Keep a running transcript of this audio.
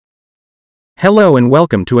Hello and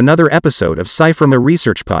welcome to another episode of Cypherma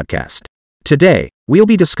Research Podcast. Today, we'll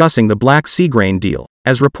be discussing the Black Sea grain deal,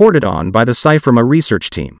 as reported on by the Cypherma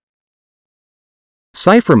research team.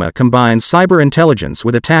 Cypherma combines cyber intelligence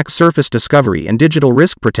with attack surface discovery and digital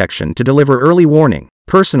risk protection to deliver early warning,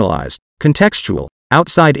 personalized, contextual,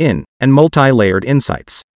 outside-in, and multi-layered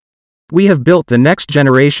insights. We have built the next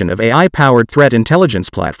generation of AI-powered threat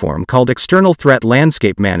intelligence platform called External Threat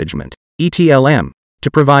Landscape Management, ETLM,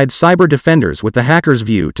 to provide cyber defenders with the hacker's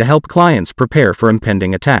view to help clients prepare for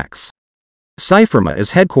impending attacks. Cypherma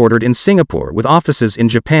is headquartered in Singapore with offices in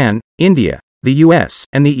Japan, India, the US,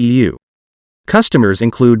 and the EU. Customers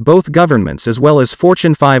include both governments as well as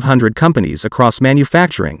Fortune 500 companies across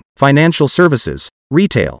manufacturing, financial services,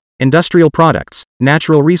 retail, industrial products,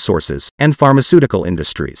 natural resources, and pharmaceutical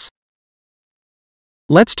industries.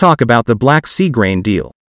 Let's talk about the Black Sea grain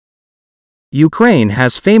deal. Ukraine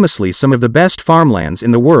has famously some of the best farmlands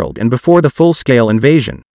in the world, and before the full-scale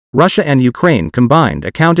invasion, Russia and Ukraine combined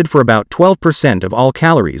accounted for about 12% of all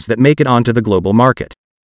calories that make it onto the global market.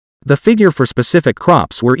 The figure for specific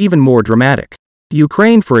crops were even more dramatic.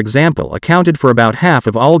 Ukraine, for example, accounted for about half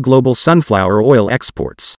of all global sunflower oil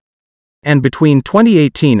exports. And between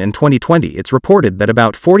 2018 and 2020, it's reported that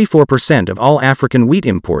about 44% of all African wheat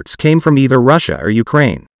imports came from either Russia or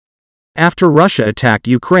Ukraine. After Russia attacked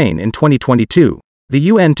Ukraine in 2022, the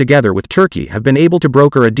UN together with Turkey have been able to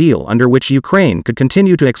broker a deal under which Ukraine could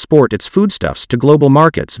continue to export its foodstuffs to global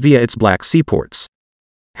markets via its Black Sea ports.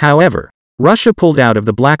 However, Russia pulled out of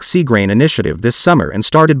the Black Sea grain initiative this summer and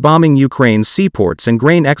started bombing Ukraine's seaports and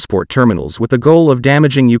grain export terminals with the goal of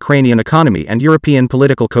damaging Ukrainian economy and European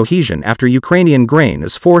political cohesion after Ukrainian grain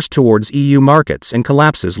is forced towards EU markets and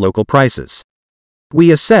collapses local prices.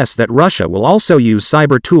 We assess that Russia will also use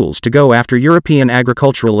cyber tools to go after European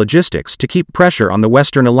agricultural logistics to keep pressure on the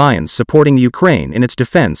Western alliance supporting Ukraine in its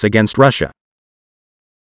defense against Russia.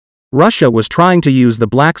 Russia was trying to use the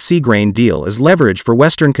Black Sea grain deal as leverage for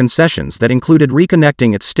Western concessions that included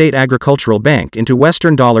reconnecting its state agricultural bank into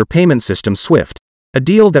Western dollar payment system SWIFT, a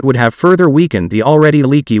deal that would have further weakened the already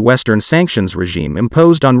leaky Western sanctions regime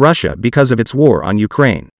imposed on Russia because of its war on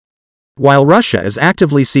Ukraine. While Russia is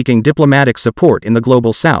actively seeking diplomatic support in the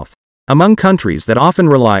global south, among countries that often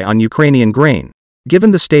rely on Ukrainian grain,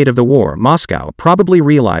 given the state of the war, Moscow probably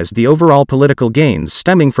realized the overall political gains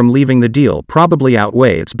stemming from leaving the deal probably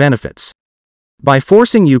outweigh its benefits. By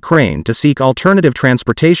forcing Ukraine to seek alternative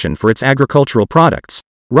transportation for its agricultural products,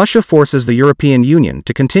 Russia forces the European Union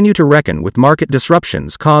to continue to reckon with market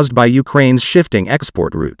disruptions caused by Ukraine's shifting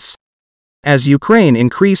export routes. As Ukraine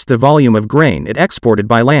increased the volume of grain it exported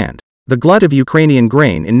by land, the glut of Ukrainian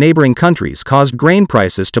grain in neighboring countries caused grain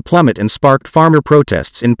prices to plummet and sparked farmer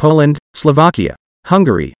protests in Poland, Slovakia,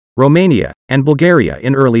 Hungary, Romania, and Bulgaria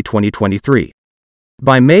in early 2023.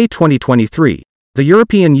 By May 2023, the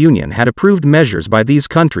European Union had approved measures by these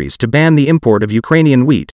countries to ban the import of Ukrainian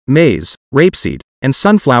wheat, maize, rapeseed, and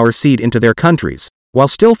sunflower seed into their countries, while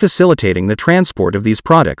still facilitating the transport of these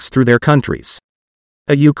products through their countries.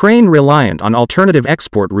 A Ukraine reliant on alternative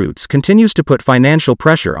export routes continues to put financial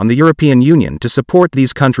pressure on the European Union to support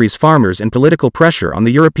these countries' farmers and political pressure on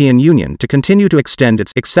the European Union to continue to extend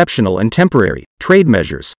its exceptional and temporary trade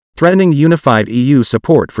measures, threatening unified EU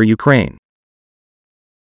support for Ukraine.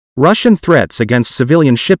 Russian threats against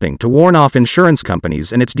civilian shipping to warn off insurance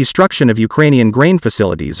companies and its destruction of Ukrainian grain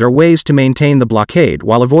facilities are ways to maintain the blockade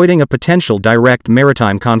while avoiding a potential direct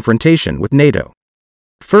maritime confrontation with NATO.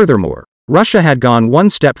 Furthermore, Russia had gone one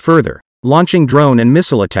step further, launching drone and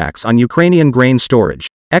missile attacks on Ukrainian grain storage,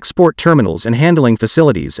 export terminals and handling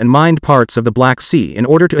facilities and mined parts of the Black Sea in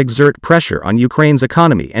order to exert pressure on Ukraine's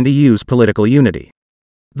economy and EU's political unity.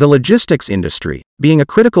 The logistics industry, being a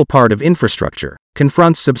critical part of infrastructure,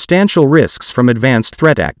 confronts substantial risks from advanced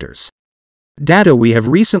threat actors. Data we have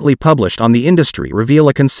recently published on the industry reveal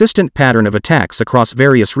a consistent pattern of attacks across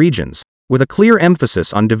various regions, with a clear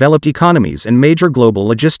emphasis on developed economies and major global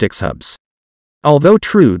logistics hubs. Although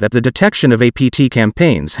true that the detection of APT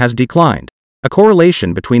campaigns has declined, a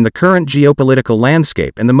correlation between the current geopolitical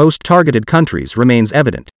landscape and the most targeted countries remains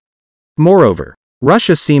evident. Moreover,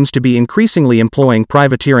 Russia seems to be increasingly employing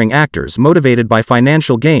privateering actors motivated by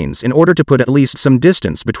financial gains in order to put at least some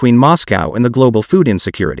distance between Moscow and the global food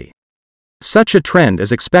insecurity. Such a trend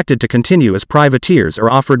is expected to continue as privateers are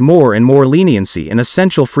offered more and more leniency in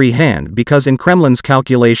essential free hand because in Kremlin's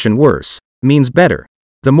calculation worse means better.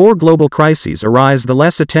 The more global crises arise, the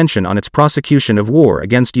less attention on its prosecution of war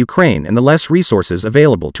against Ukraine and the less resources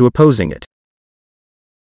available to opposing it.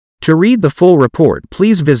 To read the full report,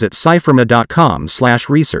 please visit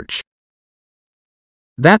cypherma.com/research.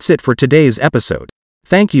 That's it for today's episode.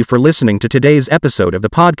 Thank you for listening to today's episode of the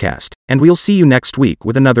podcast, and we'll see you next week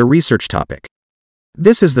with another research topic.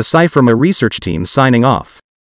 This is the Cypherma research team signing off.